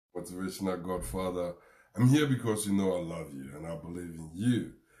Motivational Godfather. I'm here because you know I love you and I believe in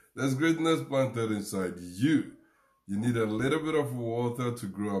you. There's greatness planted inside you. You need a little bit of water to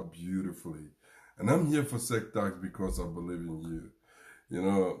grow up beautifully. And I'm here for Sectax because I believe in you. You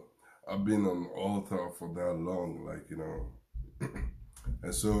know, I've been on altar for that long,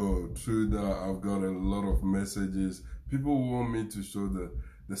 and so through that, I've got a lot of messages. People want me to show the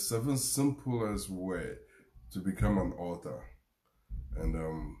 7 simplest way to become an author.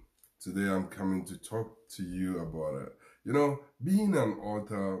 And today I'm coming to talk to you about it. You know, being an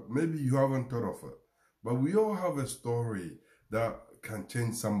author, maybe you haven't thought of it, but we all have a story that can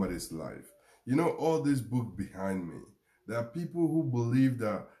change somebody's life. You know, all this book behind me, there are people who believe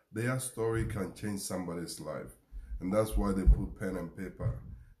that their story can change somebody's life. And that's why they put pen and paper.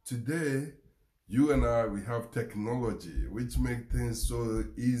 Today, you and I, we have technology, which make things so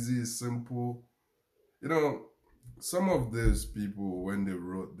easy, simple. You know, some of these people, when they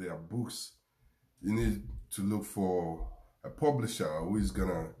wrote their books, you need to look for a publisher who is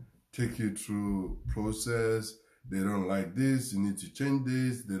gonna take you through process. They don't like this, you need to change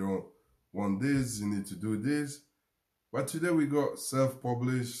this. They don't want this, you need to do this. But today we got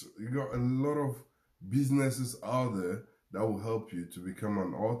self-published. You got a lot of businesses out there that will help you to become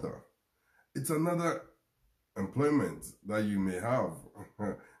an author. It's another employment that you may have.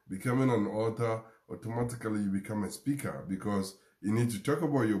 Becoming an author, automatically you become a speaker because you need to talk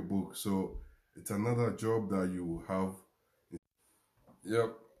about your book. So it's another job that you have.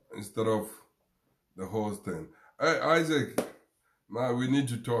 Yep, instead of the host thing. Hey, Isaac, man, we need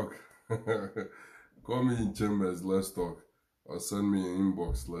to talk. Call me in chambers, let's talk. Or send me an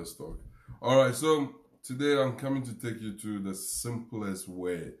inbox, let's talk. All right, so today I'm coming to take you to the simplest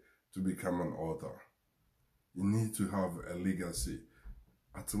way to become an author. You need to have a legacy.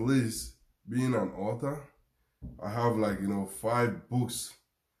 At least being an author, I have 5 books.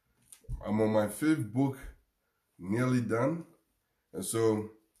 I'm on my 5th book, nearly done. And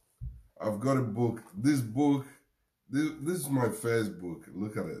so I've got a book. This is my first book.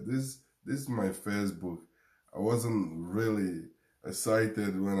 Look at it. This is my first book. I wasn't really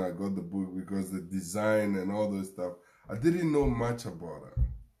excited when I got the book because the design and all those stuff, I didn't know much about it.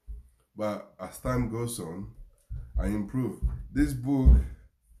 But as time goes on, I improve. This book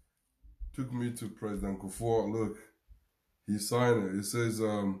took me to President Kufuor. Look, he signed it. It says,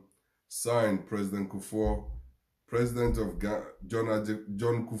 signed President Kufuor, President of Ghana,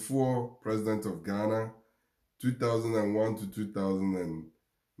 John Kufuor, President of Ghana, 2001 to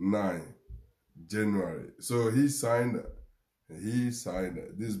 2009, January. So he signed it. He signed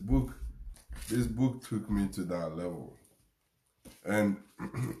it. This book took me to that level. And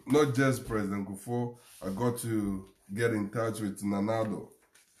not just President Kufuor, I got to get in touch with Nana Addo.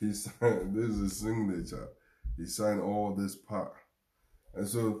 He signed, this is his signature. He signed all this part. And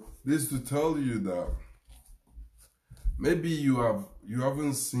so this to tell you that maybe you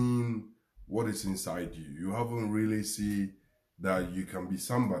haven't seen what is inside you. You haven't really seen that you can be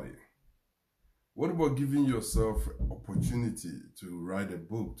somebody. What about giving yourself opportunity to write a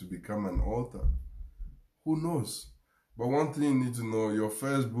book, to become an author? Who knows? But one thing you need to know, your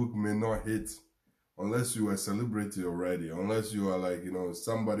first book may not hit unless you are a celebrity already, unless you are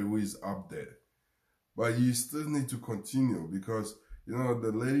somebody who is up there. But you still need to continue because,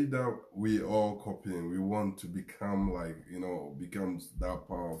 the lady that we all copying, we want to become becomes that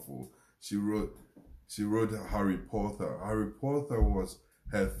powerful. She wrote Harry Potter. Harry Potter was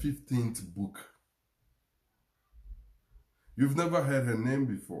her 15th book. You've never heard her name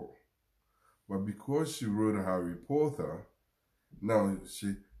before. But because she wrote Harry Potter, now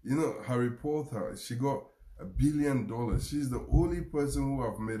Harry Potter, she got $1 billion. She's the only person who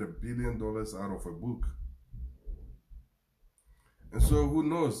have made $1 billion out of a book. And so who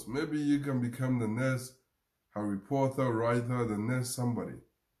knows, maybe you can become the next Harry Potter writer, the next somebody.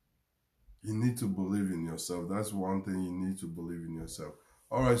 You need to believe in yourself. That's one thing, you need to believe in yourself.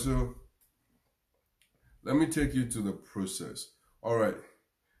 All right, so let me take you to the process. All right,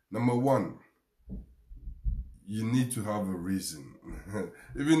 number 1, you need to have a reason.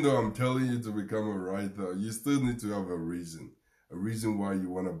 Even though I'm telling you to become a writer, you still need to have a reason why you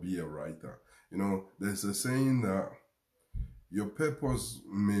want to be a writer. There's a saying that your purpose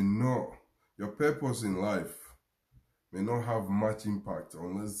in life may not have much impact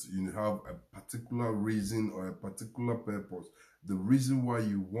unless you have a particular reason or a particular purpose, the reason why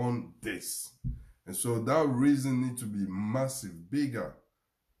you want this. And so that reason needs to be massive, bigger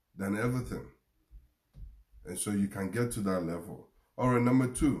than everything. And so you can get to that level. All right, number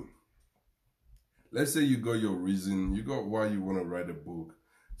 2. Let's say you got your reason, you got why you want to write a book.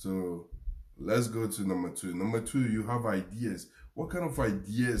 So let's go to number 2. Number 2, you have ideas. What kind of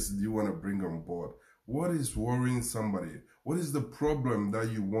ideas do you want to bring on board? What is worrying somebody? What is the problem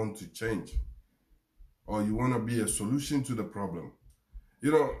that you want to change? Or you want to be a solution to the problem?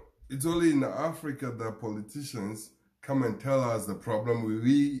 You know, it's only in Africa that politicians come and tell us the problem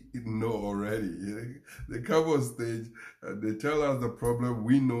we know already. They come on stage and they tell us the problem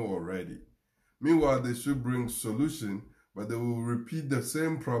we know already. Meanwhile, they should bring solution, but they will repeat the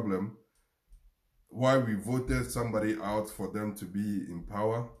same problem. Why we voted somebody out for them to be in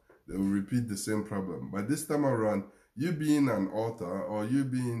power, they will repeat the same problem. But this time around, you being an author or you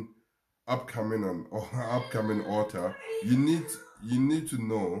being upcoming author, you need to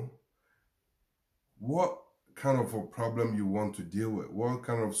know what kind of a problem you want to deal with, what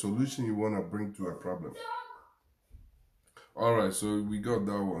kind of solution you want to bring to a problem. All right, so we got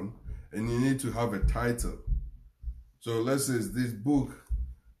that one, and you need to have a title. So let's say this book.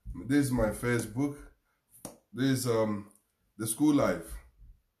 This is my first book. This The School Life,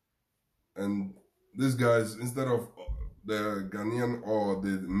 and these guys, instead of the Ghanaian or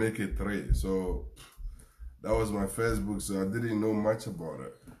they make it three. So that was my first book, so I didn't know much about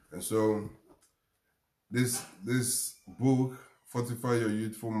it. And so this book, Fortify Your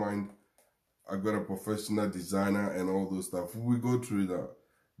Youthful Mind, I got a professional designer and all those stuff. We go through that.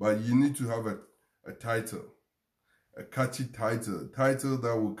 But you need to have a title, a catchy title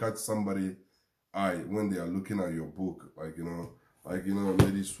that will catch somebody eye when they are looking at your book. Like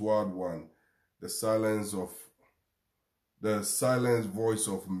Lady Sword one, the silence voice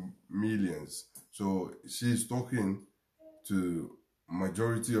of millions. So she's talking to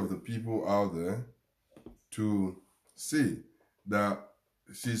majority of the people out there to see that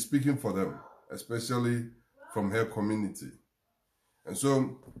she's speaking for them, especially from her community. And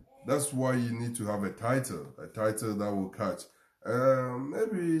so that's why you need to have a title that will catch.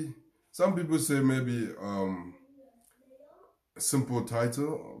 Maybe some people say maybe a simple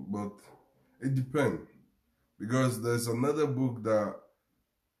title, but it depends. Because there's another book that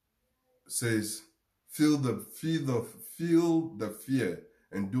says feel the fear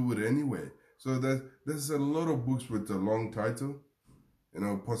and do it anyway. So there's a lot of books with a long title,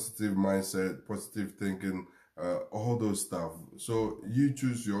 positive mindset, positive thinking, all those stuff. So you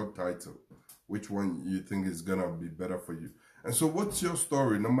choose your title, which one you think is gonna be better for you. And so what's your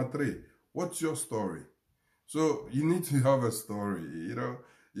story? Number 3, what's your story? So you need to have a story,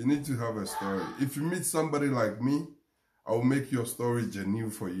 you need to have a story. If you meet somebody like me, I will make your story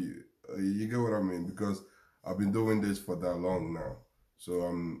genuine for you. You get what I mean? Because I've been doing this for that long now. So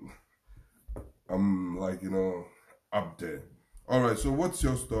I'm like, up there. All right, so what's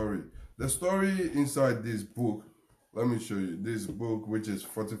your story? The story inside this book, let me show you. This book, which is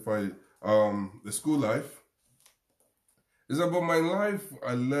Fortify, The School Life, is about my life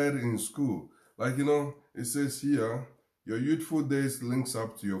I led in school. Like, it says here, your youthful days links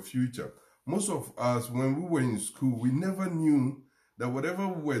up to your future. Most of us, when we were in school, we never knew that whatever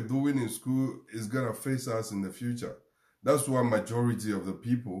we were doing in school is going to face us in the future. That's why majority of the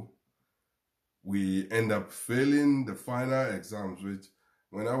people, we end up failing the final exams, which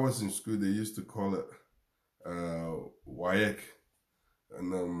when I was in school, they used to call it WAEC.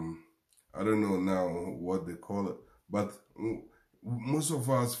 And I don't know now what they call it. But most of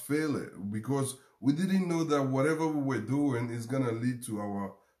us fail it because we didn't know that whatever we were doing is going to lead to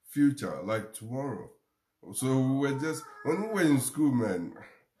our future, like tomorrow. So we were just, when we were in school, man,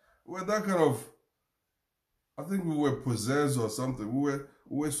 we were that kind of, I think we were possessed or something. We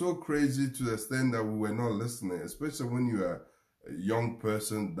were so crazy to the extent that we were not listening, especially when you are a young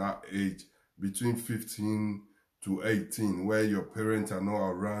person that age, between 15 to 18, where your parents are not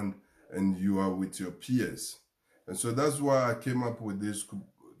around and you are with your peers. And so that's why I came up with the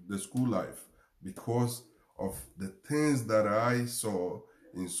school life, because of the things that I saw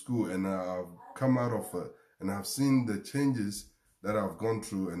in school, and I've come out of it, and I've seen the changes that I've gone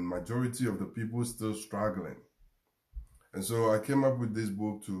through, and majority of the people still struggling. And so I came up with this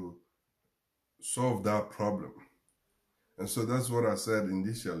book to solve that problem. And so that's what I said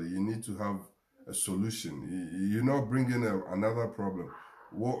initially. You need to have a solution. You're not bringing another problem.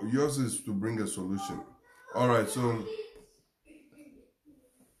 Yours is to bring a solution. All right,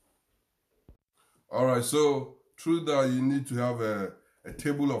 so through that, you need to have a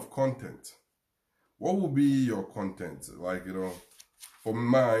table of content. What will be your content? Like, for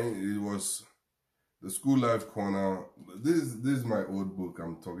mine, it was the School Life Corner. This is my old book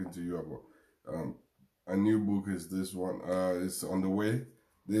I'm talking to you about. A new book is this one. It's on the way.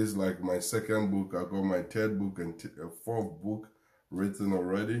 This is like my second book. I got my third book and a fourth book written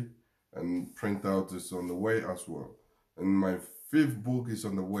already, and printout is on the way as well. And my fifth book is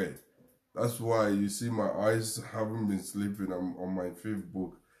on the way. That's why you see my eyes haven't been sleeping. I'm on my fifth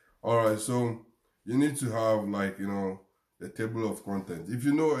book. All right, so you need to have, like, the table of content. If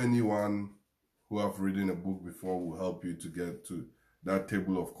you know anyone who have written a book before, will help you to get to that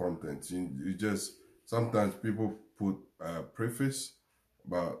table of contents. You just, sometimes people put a preface,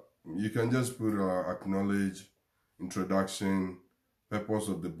 but you can just put acknowledge, introduction, purpose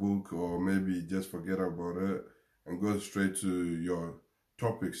of the book, or maybe just forget about it and go straight to your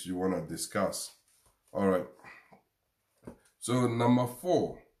topics you want to discuss. All right. So number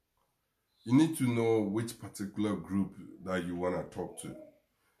 4, you need to know which particular group that you want to talk to.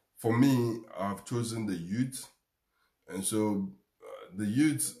 For me, I've chosen the youth, and so the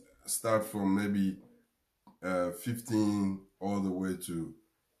youth start from maybe 15 all the way to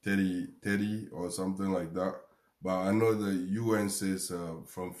 30 or something like that. But I know the UN says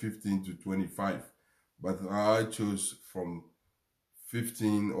from 15 to 25, but I chose from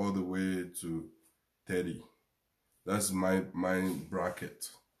 15 all the way to 30. That's my bracket.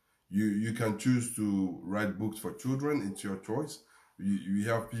 You can choose to write books for children. It's your choice. You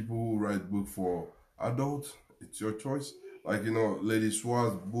have people who write books for adults. It's your choice. Like, Lady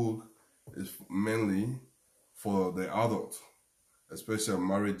Swart's book is mainly for the adult, especially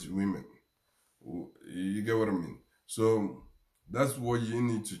married women. You get what I mean? So that's what you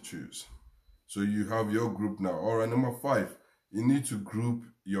need to choose. So you have your group now. All right, number 5, you need to group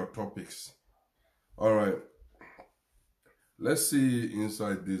your topics. All right. Let's see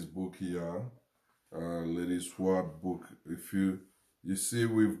inside this book here, Lady Swart book. If you see,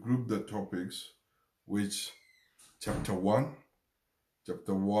 we've grouped the topics, which chapter 1,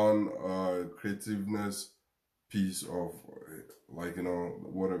 creativeness, piece of, like,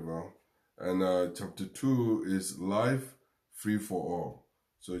 whatever. And chapter 2 is life free for all.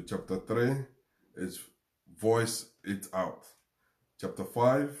 So chapter 3 is voice it out. Chapter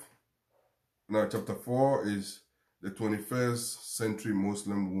 4 is the 21st century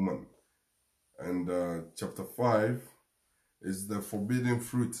Muslim woman. And chapter 5 is the forbidden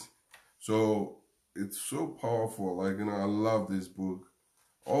fruit. So it's so powerful. Like, I love this book.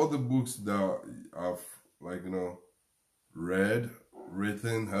 All the books that I've, like,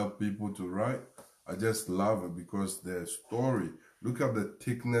 written, help people to write, I just love it because their story. Look at the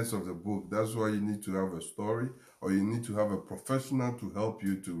thickness of the book. That's why you need to have a story, or you need to have a professional to help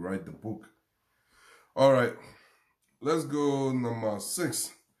you to write the book. All right, let's go number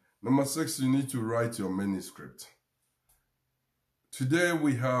 6. Number 6, you need to write your manuscript. Today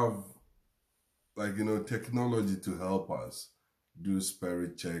we have, like, technology to help us do spell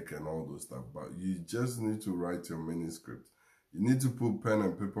check and all those stuff, but you just need to write your manuscript. You need to put pen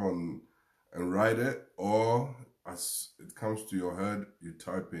and paper on and write it, or as it comes to your head, you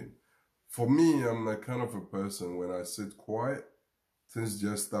type in. For me, I'm the kind of a person, when I sit quiet, things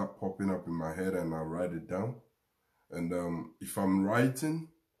just start popping up in my head and I write it down. And if I'm writing,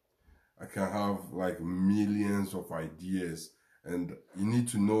 I can have like millions of ideas, and you need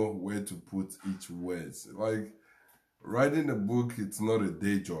to know where to put each word. Like, writing a book, it's not a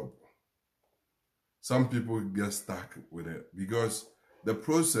day job. Some people get stuck with it because the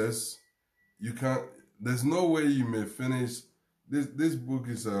process, there's no way you may finish. This book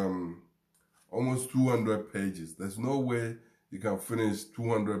is almost 200 pages. There's no way you can finish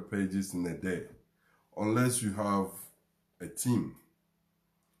 200 pages in a day unless you have a team.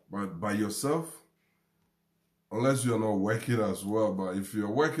 But by yourself, unless you're not working as well, but if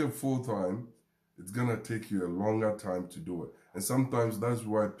you're working full time, it's gonna take you a longer time to do it. And sometimes that's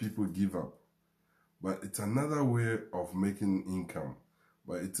why people give up. But it's another way of making income.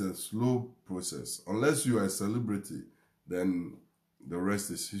 But it's a slow process. Unless you are a celebrity, then the rest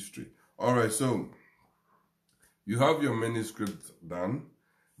is history. All right, so you have your manuscript done.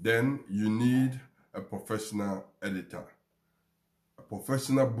 Then you need a professional editor, a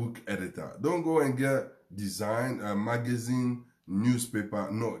professional book editor. Don't go and get design, a magazine, newspaper.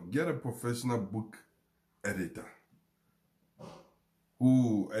 No, get a professional book editor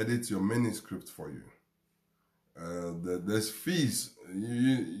who edits your manuscript for you. There's fees.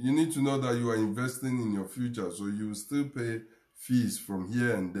 You need to know that you are investing in your future, so you still pay fees from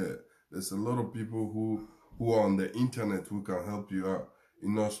here and there. There's a lot of people who are on the internet who can help you out.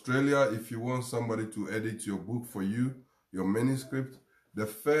 In Australia, if you want somebody to edit your book for you, your manuscript, the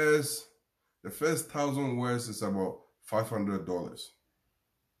first 1,000 words is about $500.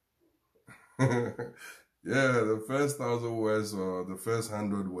 Yeah, the first 1,000 words or the first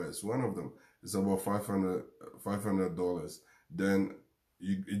 100 words, one of them is about $500. Then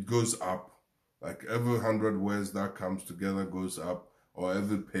it goes up. Like every 100 words that comes together goes up, or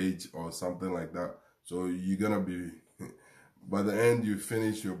every page or something like that. So you're gonna be, by the end you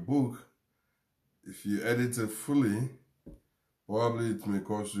finish your book, if you edit it fully, probably it may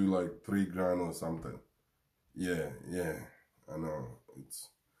cost you like $3,000 or something. Yeah, I know.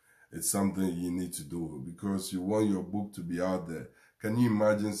 It's something you need to do because you want your book to be out there. Can you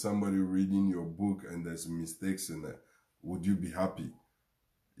imagine somebody reading your book and there's mistakes in it? Would you be happy?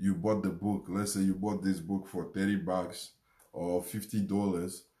 You bought the book. Let's say you bought this book for $30 or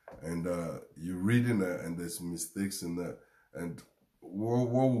 $50, and you're reading it and there's mistakes in there. And what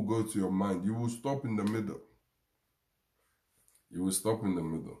will go to your mind? You will stop in the middle. You will stop in the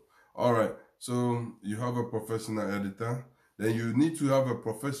middle. All right. So you have a professional editor. Then you need to have a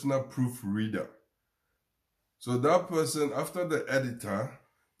professional proofreader. So that person, after the editor,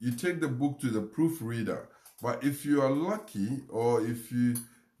 you take the book to the proofreader. But if you are lucky, or if you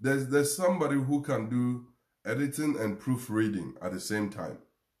there's somebody who can do editing and proofreading at the same time.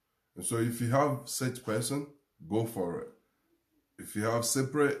 And so if you have such person, go for it. If you have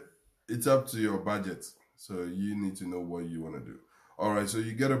separate, it's up to your budget. So you need to know what you want to do. All right, so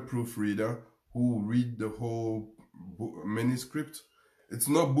you get a proofreader who will read the whole manuscript. It's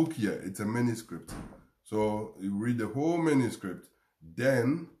not book yet, it's a manuscript. So you read the whole manuscript.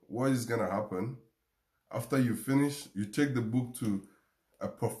 Then what is going to happen? After you finish, you take the book to a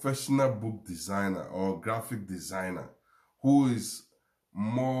professional book designer or graphic designer who is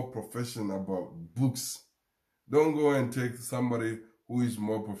more professional about books. Don't go and take somebody who is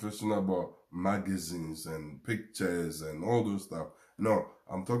more professional about magazines and pictures and all those stuff. No,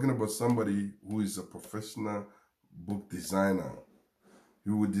 I'm talking about somebody who is a professional book designer. He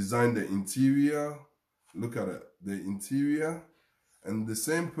will design the interior. Look at it, the interior, and the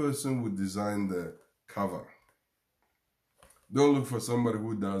same person would design the cover. Don't look for somebody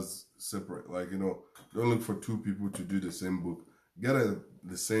who does separate, don't look for two people to do the same book. Get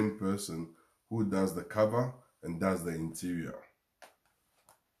the same person who does the cover and does the interior.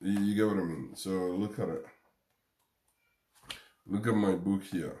 You get what I mean? So look at it. Look at my book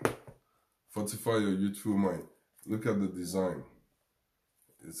here. Fortify Your Youthful Mind. Look at the design.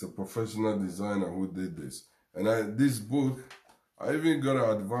 It's a professional designer who did this. And this book, I even got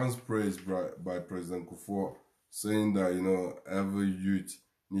an advanced praise by President Kufuor, saying that, every youth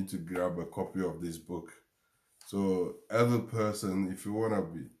need to grab a copy of this book. So every person, if you want to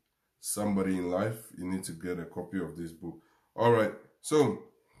be somebody in life, you need to get a copy of this book. All right. So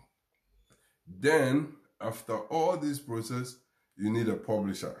then, after all this process, you need a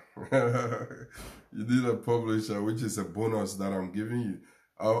publisher. You need a publisher, which is a bonus that I'm giving you.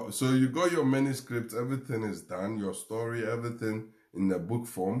 So you got your manuscript, everything is done, your story, everything in the book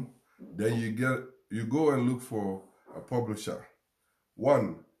form. Then you go and look for a publisher.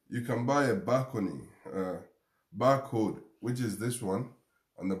 One, you can buy a barcode, which is this one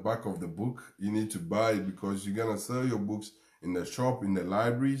on the back of the book. You need to buy it because you're gonna sell your books in the shop, in the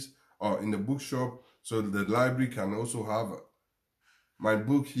libraries, or in the bookshop, so the library can also have it. My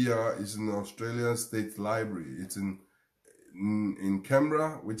book here is in the Australian State Library. It's in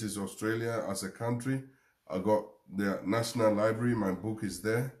Canberra, which is Australia as a country. I got the National Library. My book is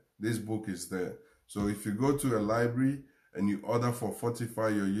there. This book is there. So if you go to a library and you order for Fortify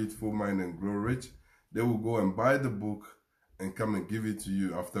Your Youthful Mind and Grow Rich, they will go and buy the book and come and give it to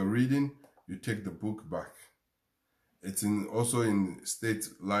you. After reading, you take the book back. It's also in State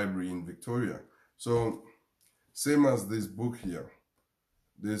Library in Victoria. So same as this book here.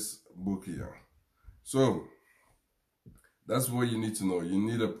 So that's what you need to know. You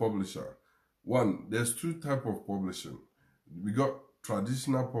need a publisher. One, there's two types of publishing. We got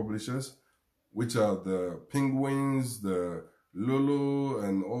traditional publishers, which are the Penguins, the Lulu,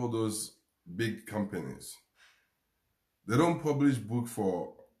 and all those big companies. They don't publish book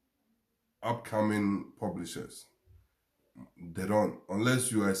for upcoming publishers. They don't,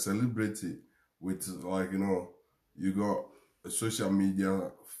 unless you are a celebrity with you got a social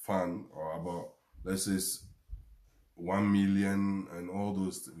media fan or about, let's say, 1 million and all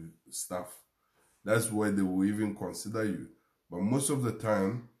those stuff. That's where they will even consider you. But most of the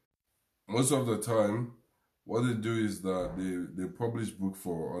time, what they do is that they publish book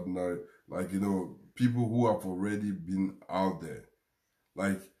for ordinary, people who have already been out there.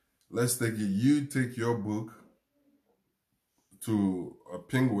 Like, let's take it, you take your book to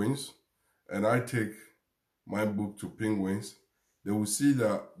Penguins, and I take my book to Penguins. They will see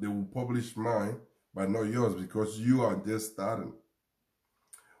that they will publish mine, but not yours, because you are just starting.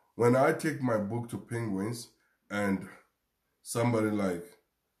 When I take my book to Penguins and somebody like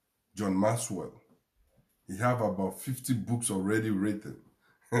John Maxwell, he have about 50 books already written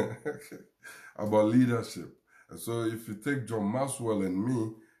about leadership. And so if you take John Maxwell and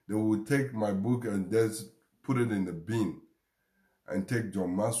me, they will take my book and just put it in the bin. and take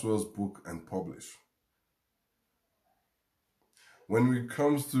John Maxwell's book and publish. When it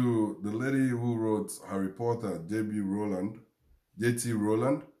comes to the lady who wrote Harry Potter, J.T.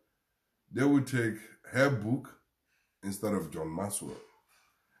 Rowland, they would take her book instead of John Maxwell.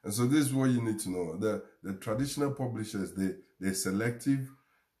 And so this is what you need to know. The traditional publishers, they're selective,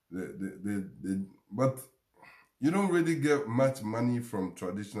 but you don't really get much money from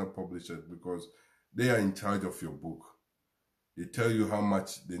traditional publishers because they are in charge of your book. They tell you how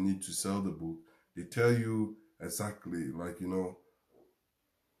much they need to sell the book. They tell you exactly, like, you know,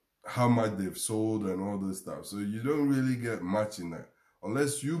 how much they've sold and all this stuff. So you don't really get much in that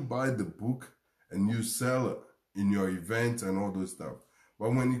unless you buy the book and you sell it in your event and all those stuff.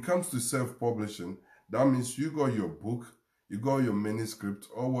 But when it comes to self-publishing, that means you got your book, you got your manuscript.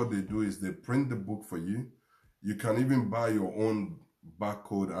 All what they do is they print the book for you. You can even buy your own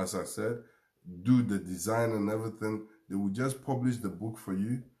barcode, as I said, do the design and everything. They will just publish the book for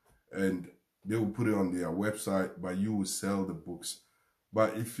you and they will put it on their website, but you will sell the books.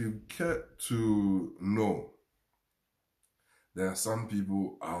 But if you care to know, there are some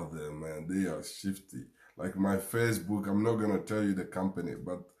people out there, man, they are shifty. Like my first book, I'm not going to tell you the company,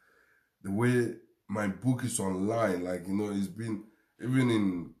 but the way my book is online, like, you know, it's been even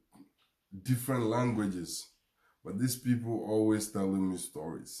in different languages. But these people always telling me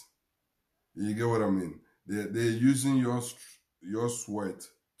stories. You get what I mean? They're using your sweat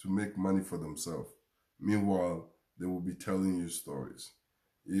to make money for themselves. Meanwhile, they will be telling you stories.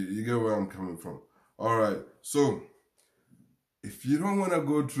 You get where I'm coming from? All right. So, if you don't want to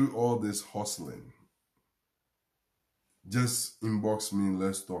go through all this hustling, just inbox me and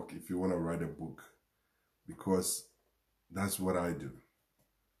let's talk if you want to write a book. Because that's what I do.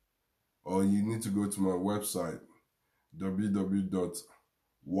 Or you need to go to my website, www.wise,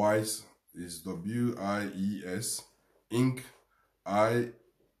 is W-I-E-S, Inc, I-N-K,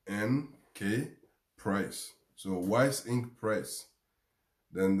 Press. So Wise Ink Press.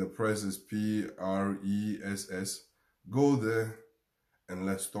 Then the press is P-R-E-S-S. Go there and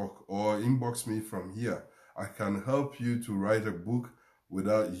let's talk. Or inbox me from here. I can help you to write a book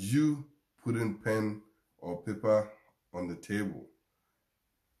without you putting pen or paper on the table.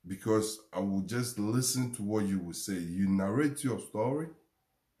 Because I will just listen to what you will say. You narrate your story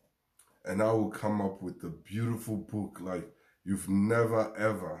and I will come up with a beautiful book like you've never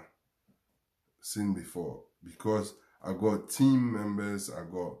ever seen before. Because I got team members, I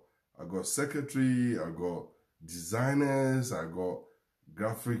got secretary, I got designers, I got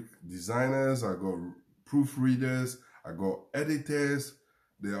graphic designers, I got proofreaders, I got editors.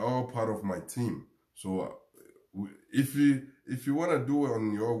 They're all part of my team. So if you want to do it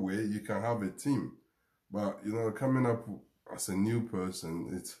on your way, you can have a team. But, you know, coming up as a new person,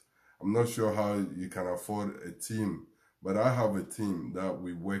 I'm not sure how you can afford a team. But I have a team that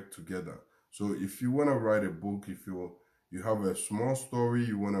we work together. So if you want to write a book, if you have a small story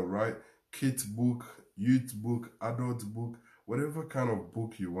you want to write, kids book, youth book, adult book, whatever kind of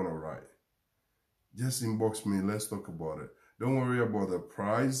book you want to write, just inbox me. Let's talk about it. Don't worry about the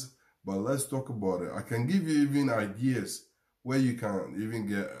price, but let's talk about it. I can give you even ideas where you can even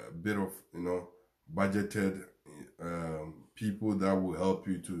get a bit of, you know, budgeted people that will help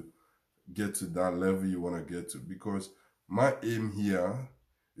you to get to that level you want to get to. Because my aim here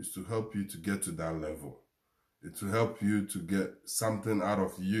is to help you to get to that level. It's to help you to get something out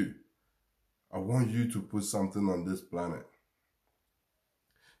of you. I want you to put something on this planet.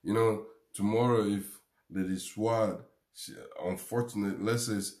 You know, tomorrow if Lady Swad, unfortunately, let's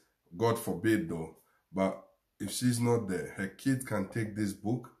say, God forbid though, but if she's not there, her kid can take this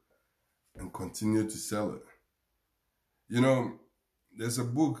book and continue to sell it. You know, there's a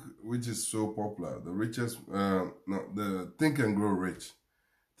book which is so popular, the Think and Grow Rich.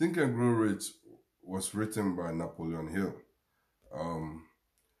 Think and Grow Rich was written by Napoleon Hill.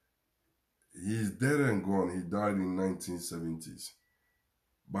 He's dead and gone. He died in 1970s.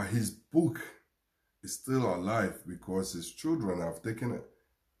 But his book is still alive because his children have taken it.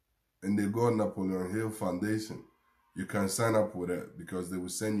 And they got Napoleon Hill Foundation. You can sign up with it because they will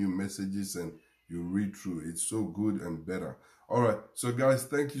send you messages and you read through. It's so good and better. All right. So guys,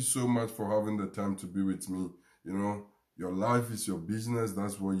 thank you so much for having the time to be with me. You know, your life is your business.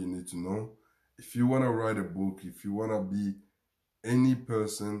 That's what you need to know. If you want to write a book, if you want to be any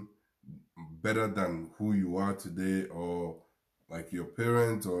person better than who you are today, or like your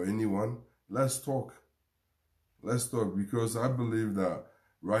parents or anyone, let's talk. Let's talk, because I believe that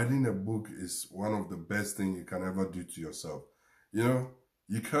writing a book is one of the best things you can ever do to yourself. You know,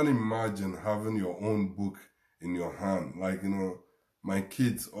 you can't imagine having your own book in your hand. Like, you know, my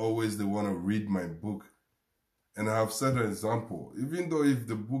kids always, they want to read my book. And I have set an example. Even though if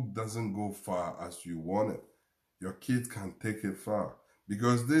the book doesn't go far as you want it, your kid can take it far.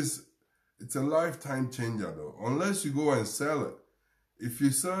 Because it's a lifetime changer though. Unless you go and sell it. If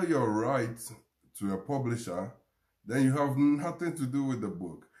you sell your rights to a publisher, then you have nothing to do with the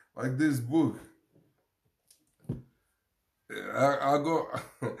book. Like this book, I go,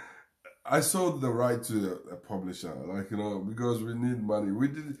 I sold the right to a publisher, like, you know, because we need money.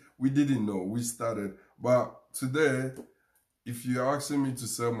 We didn't know. We started, but today, if you're asking me to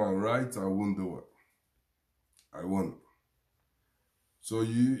sell my rights, I won't do it. I won't. So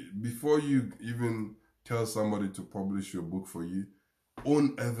before you even tell somebody to publish your book for you,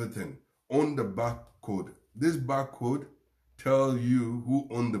 own everything. Own the barcode. This barcode tell you who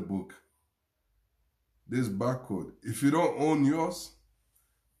owned the book. This barcode. If you don't own yours,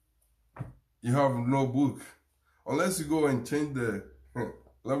 you have no book. Unless you go and change the...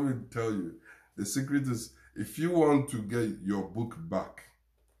 Let me tell you, the secret is, if you want to get your book back,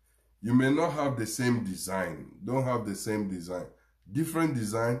 you may not have the same design. Don't have the same design. Different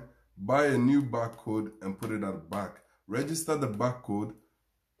design. Buy a new barcode and put it at the back. Register the barcode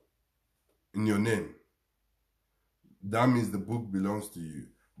in your name. That means the book belongs to you.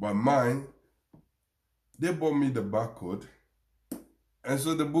 But mine, they bought me the barcode, and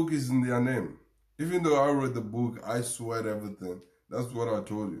so the book is in their name. Even though I wrote the book, I swear everything. That's what I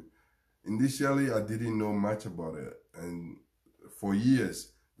told you. Initially, I didn't know much about it, and for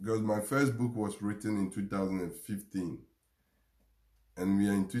years, because my first book was written in 2015, and we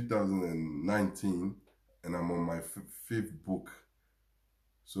are in 2019, and I'm on my fifth book.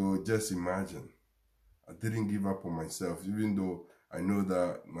 So just imagine, I didn't give up on myself, even though I know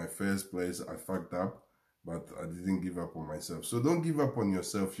that my first place I fucked up, but I didn't give up on myself. So don't give up on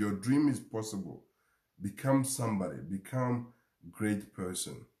yourself. Your dream is possible. Become somebody. Become a great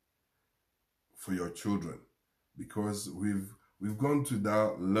person for your children, because we've gone to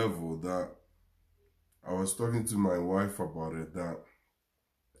that level that I was talking to my wife about it, that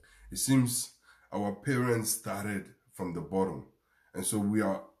it seems our parents started from the bottom, and so we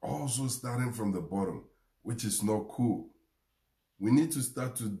are also starting from the bottom, which is not cool. We need to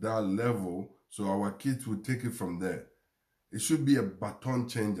start to that level so our kids will take it from there. It should be a baton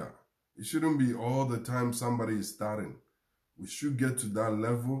changer. It shouldn't be all the time somebody is starting. We should get to that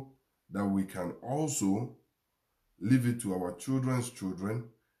level that we can also leave it to our children's children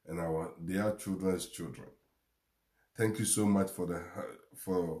and their children's children. Thank you so much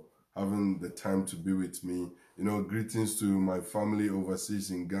for having the time to be with me. You know, greetings to my family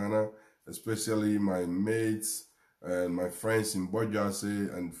overseas in Ghana, especially my mates and my friends in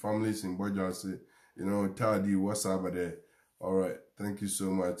Bojase and families in Bojase. You know, Tadi, what's up there? All right. Thank you so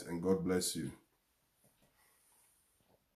much, and God bless you.